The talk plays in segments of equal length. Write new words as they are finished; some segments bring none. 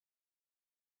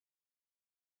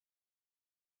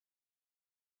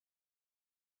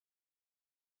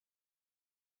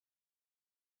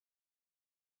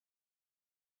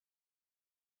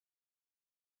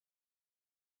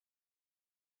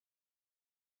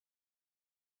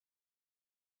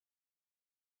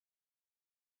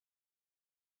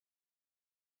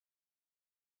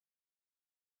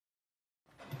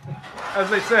as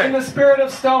they say. In the spirit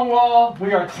of Stonewall,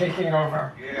 we are taking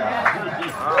over.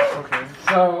 Yeah. Okay.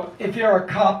 So if you're a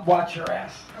cop, watch your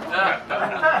ass.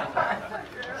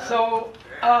 So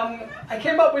I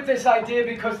came up with this idea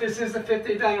because this is the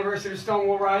 50th anniversary of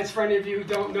Stonewall Riots. For any of you who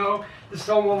don't know, the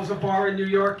Stonewall was a bar in New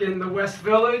York in the West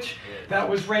Village that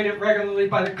was raided regularly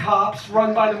by the cops,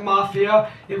 run by the mafia.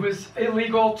 It was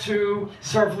illegal to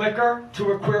serve liquor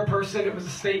to a queer person. It was a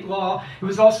state law. It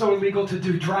was also illegal to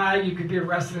do drag. You could be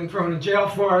arrested and thrown in jail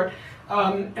for it.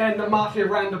 And the mafia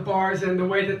ran the bars, and the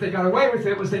way that they got away with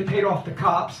it was they paid off the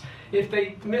cops. If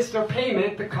they missed their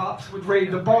payment, the cops would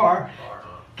raid the bar,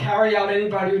 carry out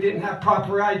anybody who didn't have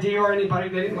proper ID or anybody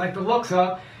they didn't like the looks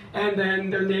of, and then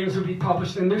their names would be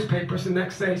published in the newspapers the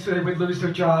next day, so they would lose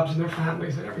their jobs and their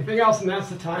families and everything else. And that's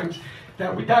the times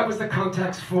that was the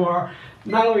context for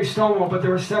not only Stonewall, but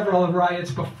there were several other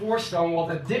riots before Stonewall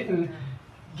that didn't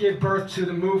give birth to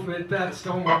the movement that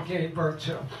Stonewall gave birth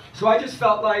to. So I just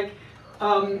felt like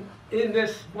in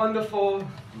this wonderful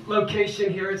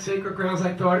location here at Sacred Grounds,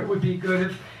 I thought it would be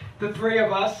good if the three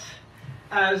of us,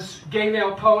 as gay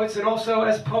male poets, and also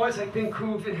as poets, I think,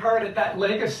 who've inherited that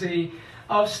legacy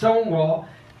of Stonewall,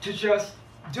 to just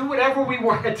do whatever we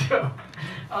want to do.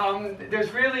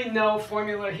 There's really no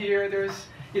formula here.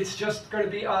 It's just going to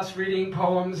be us reading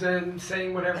poems and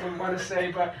saying whatever we want to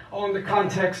say, but all in the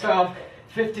context of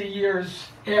 50 years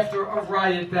after a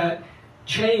riot that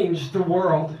changed the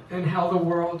world and how the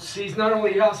world sees not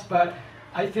only us, but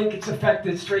I think it's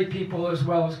affected straight people as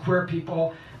well as queer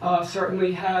people.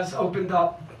 Certainly has opened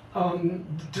up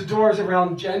the doors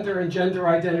around gender and gender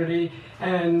identity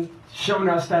and shown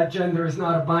us that gender is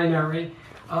not a binary.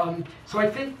 So I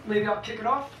think maybe I'll kick it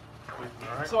off.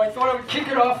 Right. So I thought I would kick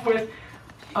it off with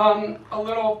a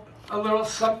little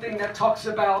something that talks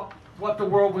about what the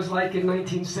world was like in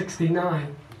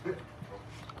 1969.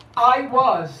 I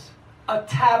was a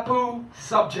taboo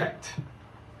subject,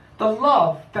 the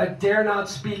love that dare not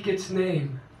speak its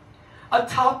name, a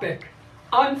topic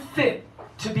unfit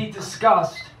to be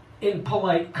discussed in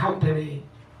polite company,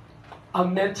 a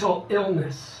mental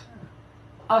illness,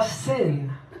 a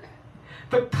sin,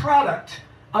 the product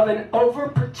of an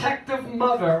overprotective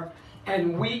mother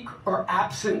and weak or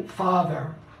absent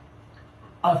father,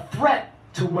 a threat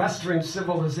to Western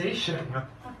civilization,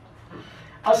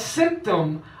 a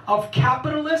symptom of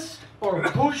capitalist or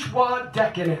bourgeois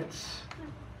decadence,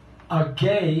 a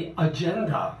gay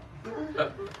agenda,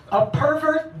 a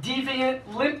pervert, deviant,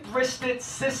 limp-wristed,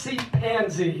 sissy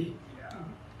pansy,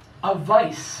 a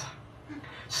vice,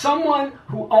 someone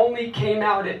who only came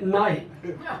out at night,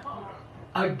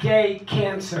 a gay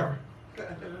cancer,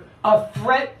 a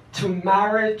threat to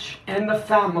marriage and the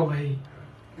family,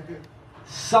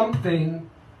 something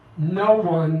no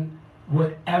one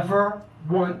would ever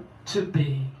want to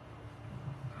be.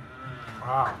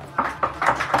 Wow.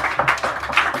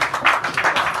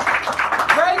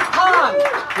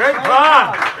 Great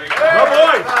pun! Go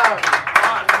boys!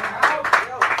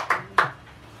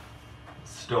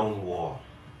 Stonewall.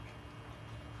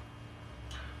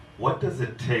 What does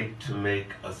it take to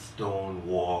make a stone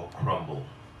wall crumble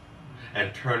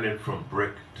and turn it from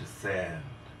brick to sand?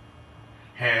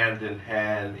 Hand in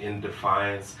hand, in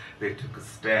defiance, they took a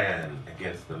stand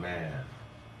against the man.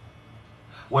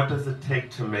 What does it take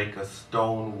to make a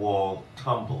stone wall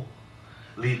tumble,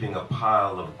 leaving a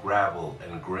pile of gravel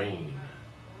and grain?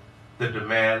 The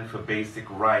demand for basic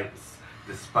rights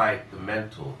despite the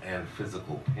mental and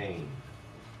physical pain.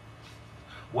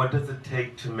 What does it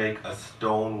take to make a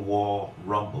stone wall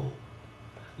rumble?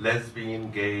 Lesbian,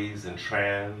 gays, and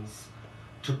trans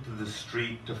took to the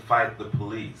street to fight the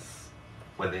police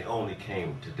when they only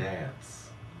came to dance.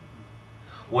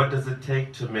 What does it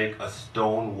take to make a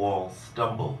stone wall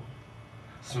stumble?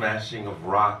 Smashing of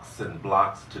rocks and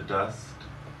blocks to dust?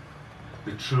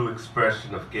 The true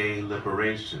expression of gay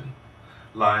liberation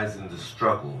lies in the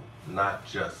struggle, not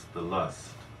just the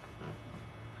lust.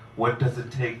 What does it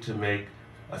take to make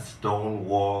a stone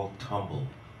wall tumble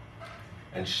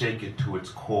and shake it to its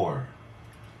core?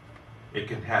 It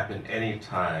can happen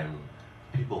anytime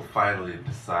people finally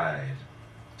decide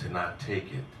to not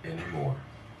take it anymore.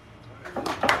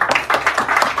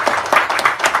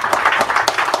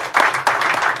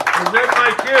 Ed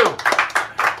Mycue.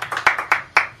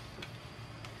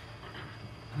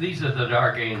 These are the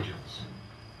dark angels.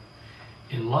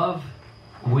 In love,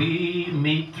 we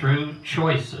meet through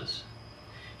choices,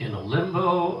 in a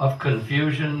limbo of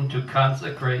confusion to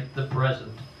consecrate the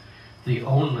present, the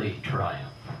only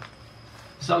triumph.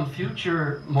 Some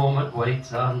future moment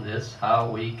waits on this, how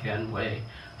we can weigh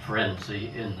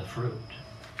frenzy in the fruit.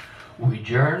 We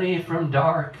journey from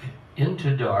dark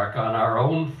into dark on our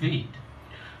own feet,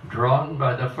 drawn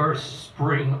by the first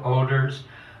spring odors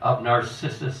of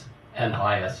narcissus and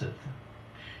hyacinth.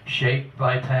 Shaped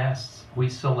by pasts we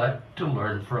select to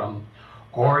learn from,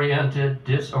 oriented,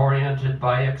 disoriented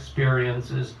by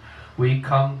experiences, we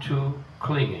come to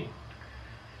clinging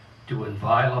to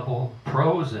inviolable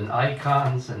prose and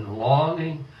icons and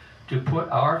longing to put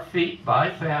our feet by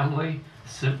family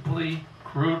simply,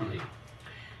 crudely.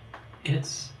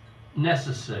 It's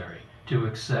necessary to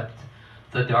accept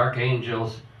the dark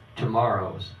angel's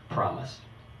tomorrow's promise.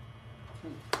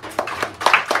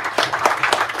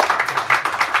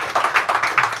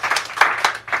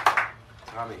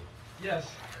 Tommy. Yes.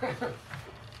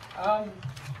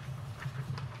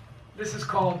 This is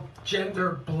called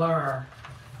Gender Blur.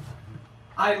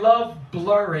 I love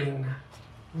blurring,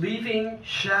 leaving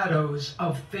shadows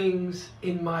of things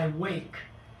in my wake.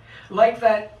 Like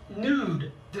that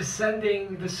nude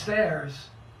descending the stairs,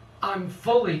 I'm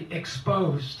fully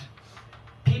exposed.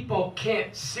 People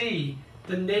can't see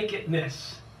the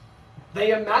nakedness.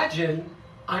 They imagine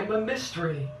I'm a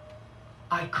mystery.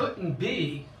 I couldn't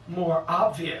be more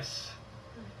obvious.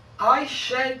 I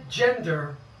shed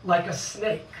gender like a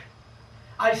snake.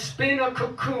 I spin a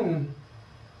cocoon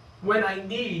when I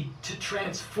need to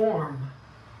transform.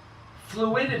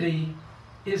 Fluidity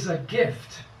is a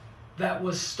gift that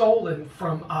was stolen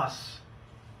from us,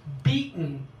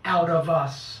 beaten out of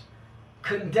us,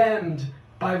 condemned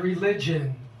by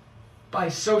religion, by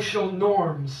social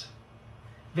norms.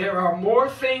 There are more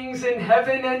things in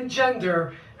heaven and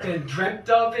gender than dreamt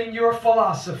of in your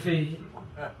philosophy.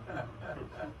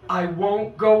 I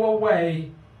won't go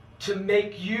away to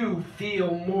make you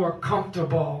feel more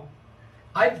comfortable.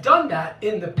 I've done that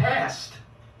in the past.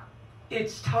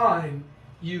 It's time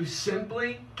you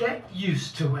simply get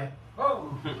used to it.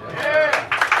 Oh, yeah.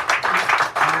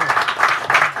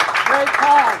 Great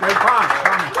poem. Great poem.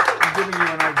 I'm giving you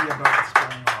an idea about what's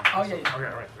going on. Oh, yeah. Okay, all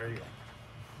right, there you go.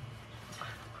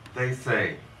 They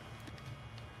say,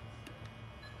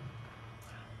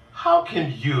 how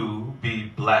can you be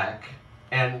black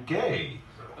and gay?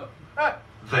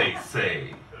 They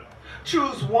say,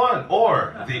 choose one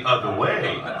or the other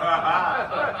way.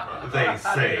 They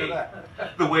say,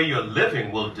 the way you're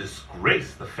living will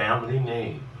disgrace the family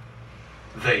name.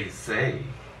 They say,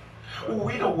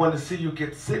 we don't want to see you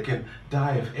get sick and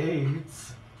die of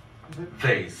AIDS.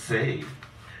 They say,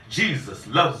 Jesus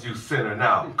loves you, sinner,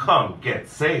 now come get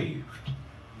saved.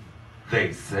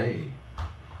 They say,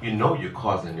 you know you're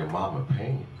causing your mama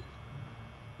pain.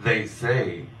 They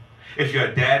say, if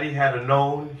your daddy had a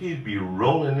known, he'd be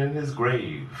rolling in his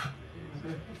grave.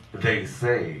 They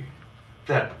say,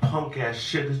 that punk-ass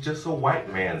shit is just a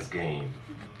white man's game.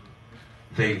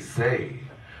 They say,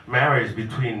 marriage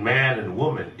between man and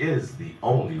woman is the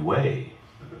only way.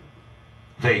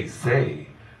 They say,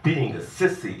 being a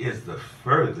sissy is the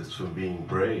furthest from being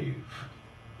brave.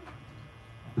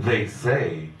 They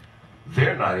say,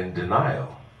 they're not in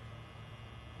denial.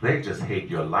 They just hate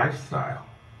your lifestyle.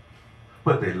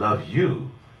 But they love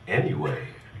you anyway.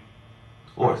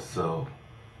 Or so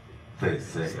they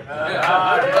say.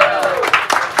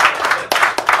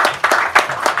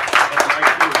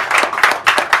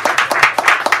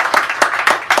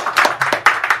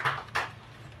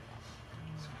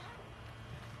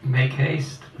 Make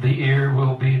haste, the ear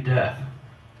will be deaf.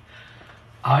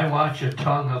 I watch a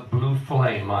tongue of blue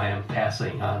flame I am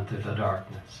passing on to the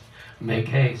darkness. Make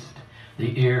haste,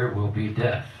 the ear will be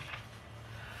deaf.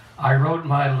 I rode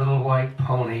my little white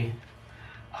pony.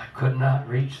 I could not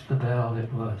reach the bell,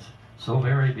 it was so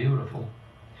very beautiful.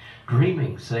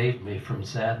 Dreaming saved me from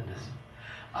sadness.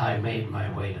 I made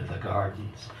my way to the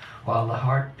gardens while the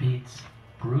heartbeats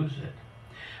bruise it.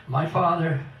 My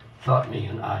father thought me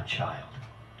an odd child.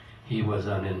 He was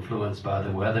uninfluenced by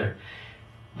the weather.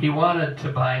 He wanted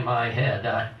to buy my head.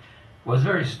 I was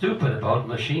very stupid about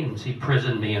machines. He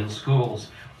prisoned me in schools.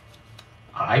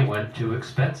 I went to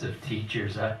expensive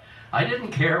teachers. I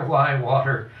didn't care why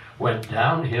water went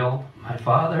downhill. My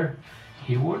father,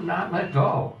 he would not let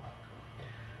go.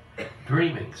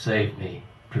 Dreaming saved me.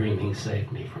 Dreaming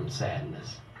saved me from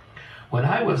sadness. When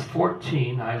I was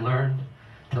 14, I learned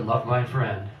to love my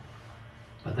friend,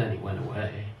 but then he went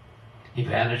away. He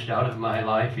vanished out of my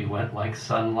life. He went like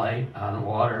sunlight on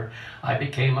water. I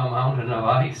became a mountain of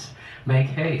ice. Make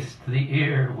haste, the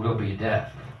ear will be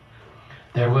deaf.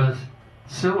 There was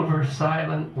silver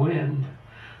silent wind.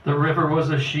 The river was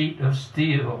a sheet of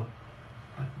steel.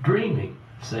 But dreaming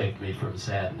saved me from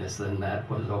sadness. Then that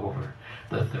was over.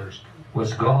 The thirst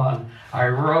was gone. I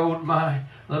rode my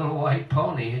little white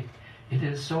pony. It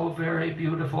is so very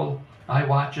beautiful. I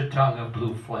watch a tongue of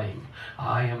blue flame.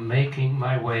 I am making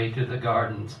my way to the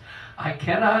gardens. I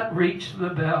cannot reach the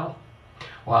bell.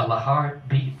 while the heart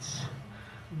beats.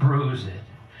 Bruise it,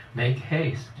 make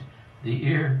haste, the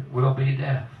ear will be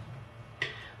deaf.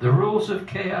 The rules of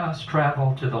chaos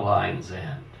travel to the line's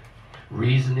end.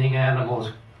 Reasoning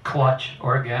animals clutch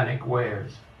organic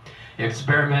wares,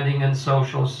 experimenting in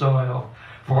social soil.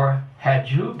 For had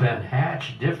you been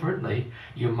hatched differently,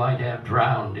 you might have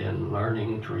drowned in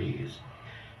learning trees.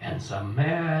 And some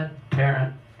mad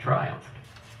parent triumphed.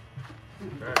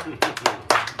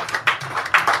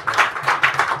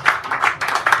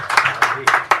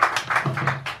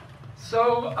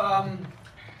 So,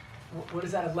 what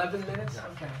is that, 11 minutes?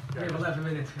 Okay, we have 11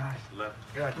 minutes, guys.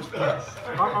 Yeah, just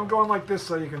I'm going like this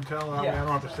so you can tell I don't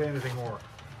have to say anything more.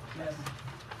 Yes.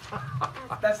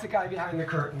 That's the guy behind the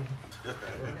curtain.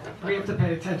 We have to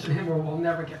pay attention to him or we'll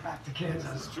never get back to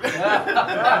Kansas.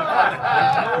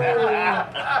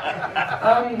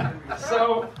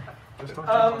 So,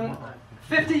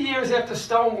 50 years after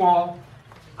Stonewall,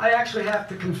 I actually have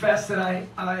to confess that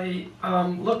I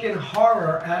look in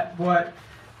horror at what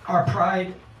our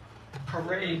pride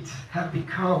parades have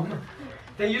become.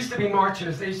 They used to be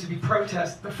marches, they used to be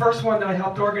protests. The first one that I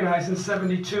helped organize in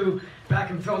 '72 back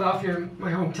in Philadelphia,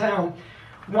 my hometown,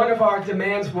 one of our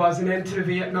demands was an end to the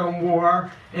Vietnam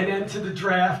War, an end to the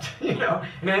draft,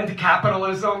 an end to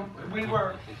capitalism. We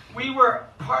were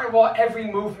part of every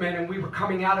movement, and we were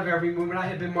coming out of every movement. I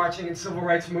had been marching in civil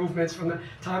rights movements from the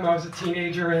time I was a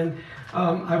teenager, and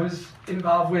I was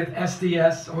involved with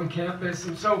SDS on campus,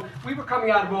 and so we were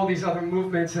coming out of all these other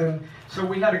movements, and so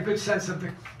we had a good sense of the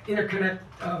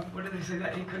what did they say,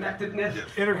 that interconnectedness? Yes.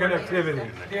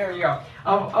 Interconnectivity. There you go,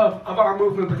 of our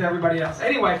movement with everybody else.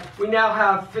 Anyway, we now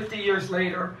have, 50 years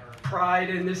later, pride,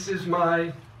 and this is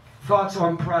my thoughts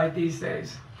on pride these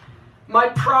days. My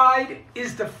pride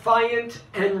is defiant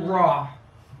and raw.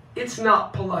 It's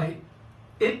not polite.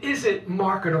 It isn't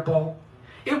marketable.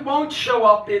 It won't show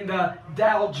up in the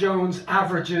Dow Jones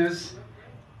averages.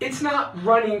 It's not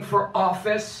running for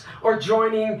office or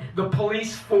joining the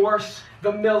police force,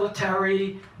 the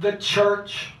military, the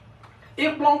church.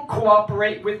 It won't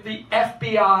cooperate with the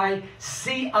FBI,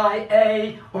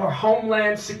 CIA, or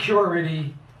Homeland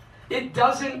Security. It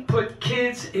doesn't put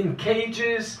kids in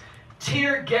cages,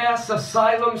 tear gas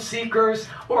asylum seekers,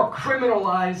 or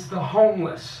criminalize the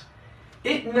homeless.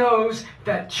 It knows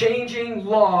that changing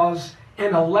laws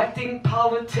and electing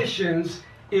politicians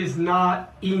is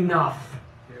not enough.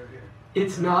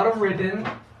 It's not a ribbon,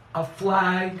 a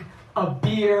flag, a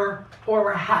beer,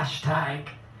 or a hashtag.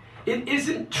 It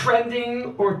isn't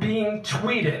trending or being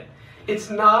tweeted. It's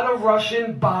not a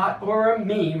Russian bot or a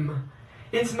meme.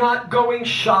 It's not going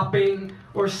shopping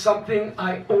or something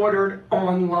I ordered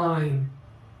online.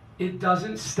 It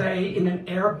doesn't stay in an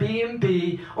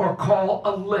Airbnb or call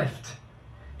a Lyft.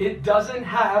 It doesn't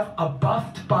have a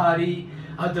buffed body,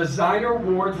 a designer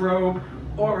wardrobe,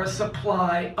 or a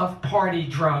supply of party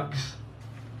drugs.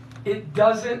 It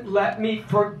doesn't let me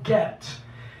forget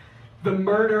the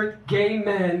murdered gay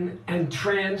men and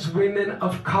trans women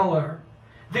of color,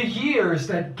 the years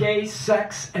that gay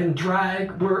sex and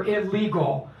drag were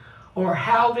illegal, or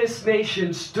how this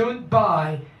nation stood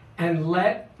by and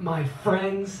let my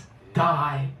friends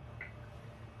die.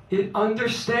 It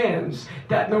understands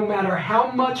that no matter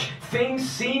how much things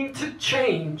seem to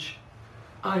change,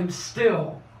 I'm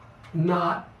still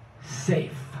not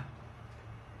safe.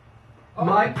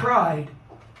 My pride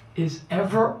is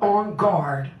ever on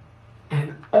guard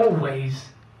and always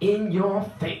in your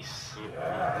face. Great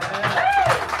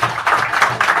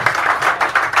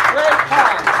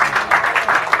time.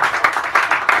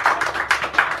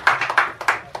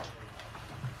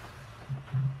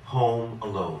 Home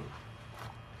alone.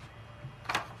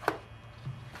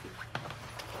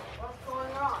 What's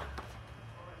going on?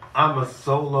 I'm a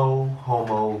solo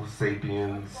homo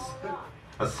sapiens,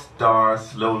 a star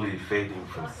slowly fading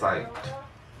from sight.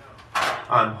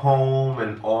 I'm home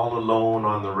and all alone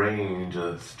on the range,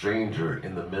 a stranger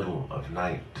in the middle of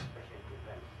night.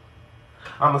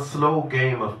 I'm a slow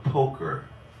game of poker,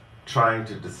 trying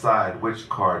to decide which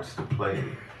cards to play.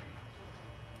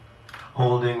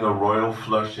 Holding a royal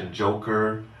flush and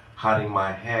joker, hiding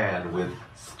my hand with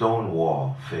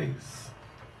Stonewall face.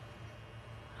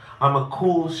 I'm a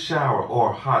cool shower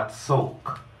or hot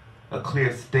soak, a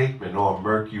clear statement or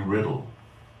murky riddle.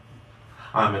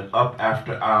 I'm an up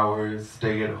after hours,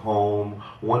 stay at home,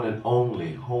 one and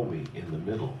only homie in the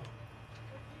middle.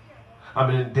 I'm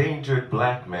an endangered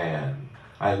black man.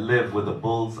 I live with a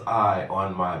bull's eye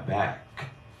on my back.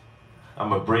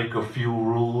 I'm a break a few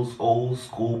rules, old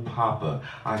school papa.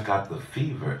 I got the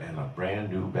fever and a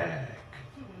brand new bag.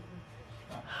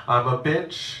 I'm a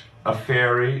bitch, a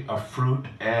fairy, a fruit,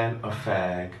 and a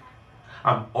fag.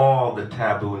 I'm all the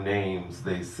taboo names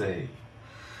they say.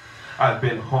 I've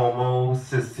been homo,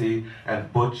 sissy,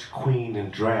 and butch queen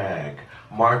in drag,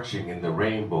 marching in the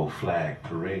rainbow flag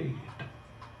parade.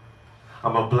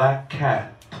 I'm a black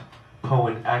cat,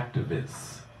 poet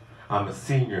activist. I'm a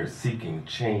senior seeking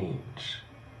change.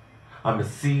 I'm a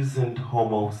seasoned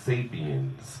homo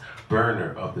sapiens,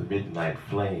 burner of the midnight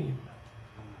flame.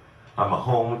 I'm a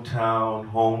hometown,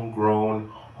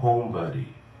 homegrown homebody,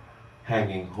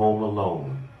 hanging home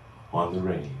alone on the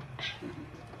range.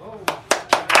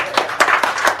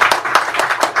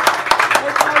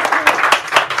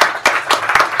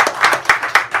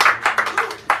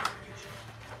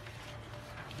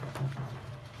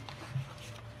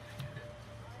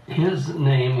 His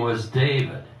name was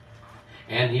David,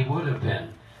 and he would have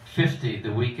been 50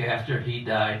 the week after he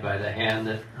died by the hand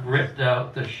that ripped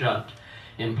out the shunt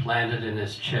implanted in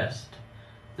his chest.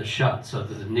 The shunt so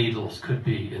that the needles could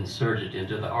be inserted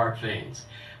into the heart veins,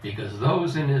 because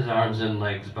those in his arms and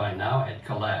legs by now had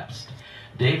collapsed.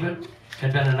 David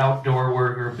had been an outdoor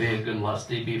worker, big and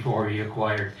lusty, before he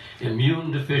acquired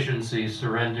immune deficiencies,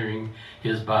 surrendering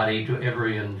his body to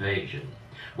every invasion.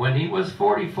 When he was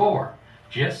 44,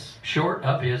 just short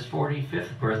of his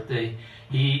 45th birthday,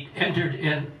 he entered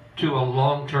into a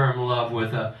long-term love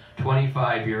with a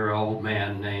 25-year-old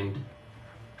man named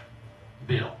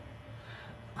Bill.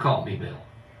 Call me Bill.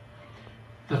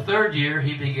 The third year,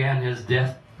 he began his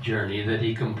death journey that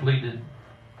he completed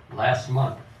last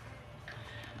month.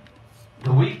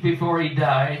 The week before he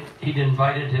died, he'd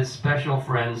invited his special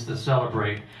friends to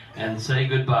celebrate and say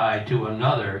goodbye to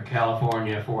another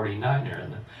California 49er.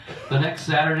 And the next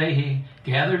Saturday, he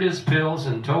gathered his pills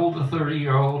and told the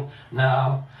 30-year-old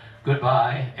now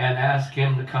goodbye and asked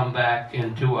him to come back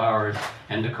in 2 hours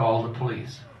and to call the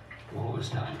police. Well, it was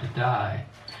time to die.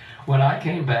 When I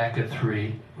came back at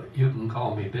 3, you can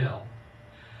call me Bill,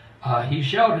 he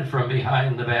shouted from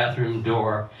behind the bathroom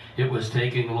door it was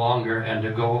taking longer and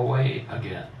to go away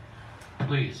again.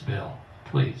 Please, Bill,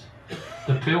 please.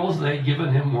 The pills they'd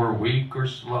given him were weak or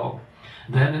slow.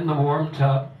 Then in the warm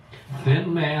tub,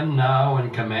 thin man now in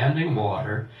commanding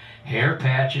water, hair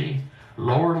patchy,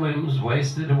 lower limbs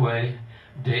wasted away,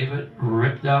 David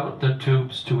ripped out the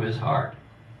tubes to his heart.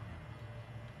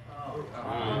 How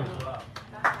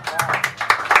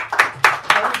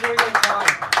are we doing on time?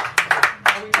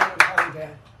 How are we doing on time,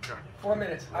 Dan? 4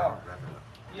 minutes. Oh.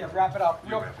 Yeah, wrap it up.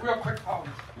 Real quick poem.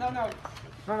 No,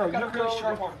 got a really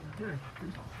short one.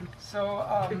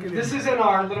 So, this is in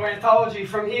our little anthology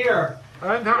from here.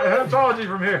 Anthology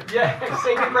from here. Yeah,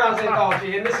 Sacred Grounds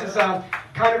Anthology, and this is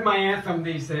kind of my anthem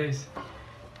these days.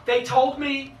 They told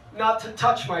me not to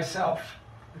touch myself,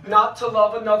 not to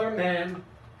love another man,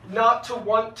 not to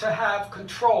want to have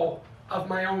control of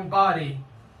my own body.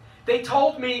 They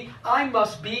told me I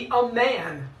must be a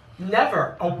man,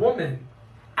 never a woman,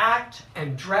 act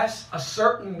and dress a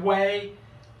certain way,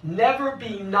 never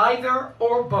be neither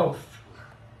or both.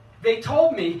 They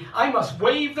told me I must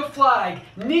wave the flag,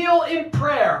 kneel in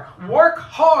prayer, work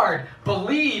hard,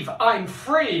 believe I'm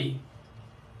free.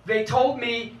 They told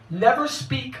me never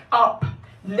speak up,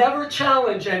 never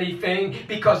challenge anything,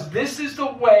 because this is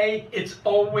the way it's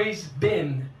always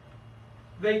been.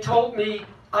 They told me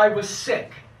I was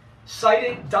sick,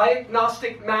 cited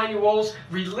diagnostic manuals,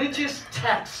 religious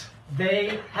texts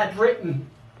they had written.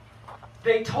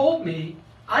 They told me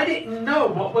I didn't know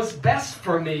what was best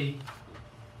for me,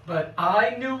 but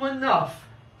I knew enough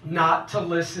not to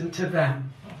listen to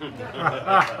them. Great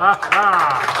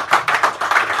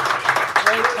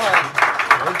time.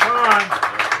 Great time.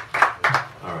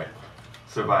 All right,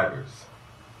 survivors.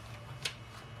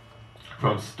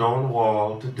 From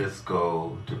Stonewall to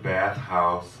disco, to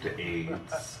bathhouse to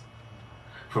AIDS.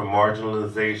 From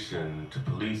marginalization to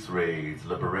police raids,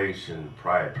 liberation,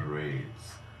 pride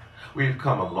parades. We've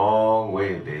come a long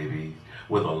way, baby,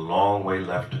 with a long way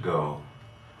left to go.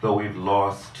 Though we've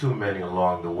lost too many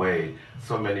along the way,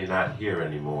 so many not here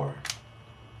anymore.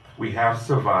 We have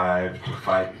survived to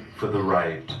fight for the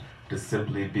right to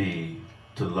simply be,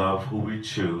 to love who we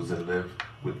choose and live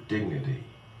with dignity.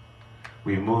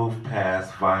 We move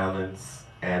past violence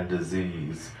and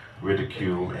disease,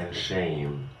 ridicule and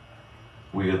shame.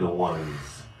 We are the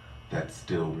ones that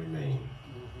still remain.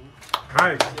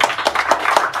 Nice.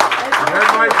 Ed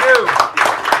Mycue.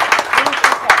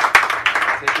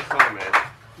 Take this home, man.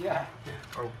 Yeah.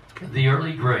 The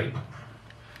early grape.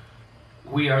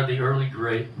 We are the early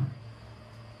grape,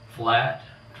 flat,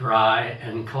 dry,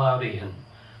 and cloudy, and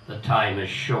the time is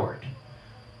short.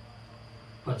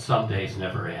 But some days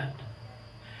never end.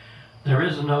 There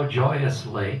is no joyous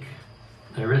lake,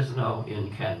 there is no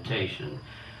incantation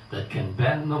that can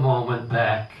bend the moment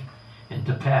back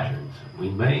into patterns we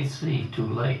may see too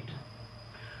late.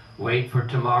 Wait for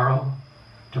tomorrow,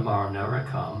 tomorrow never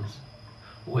comes.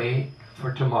 Wait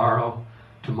for tomorrow,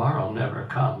 tomorrow never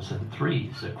comes. And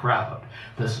three's a crowd,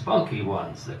 the spunky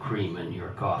ones, the cream in your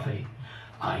coffee.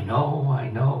 I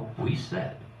know, we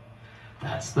said.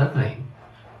 That's the thing.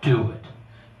 Do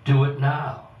it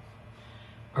now.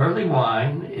 Early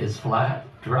wine is flat,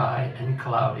 dry, and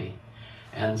cloudy,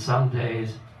 and some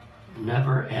days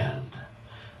never end.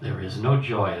 There is no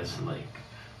joyous lake.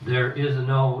 There is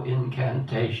no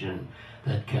incantation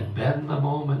that can bend the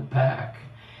moment back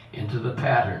into the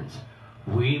patterns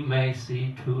we may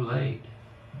see too late.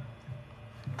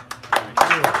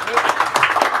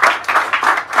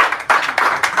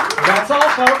 That's all,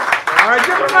 folks. All right,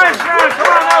 give him a nice round. Come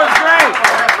on, that was great.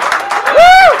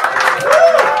 Woo!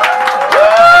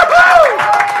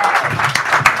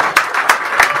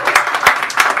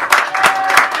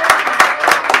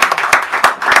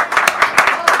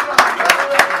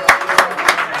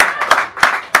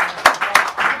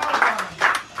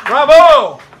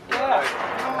 Bravo!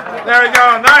 Yeah. There we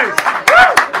go. Nice.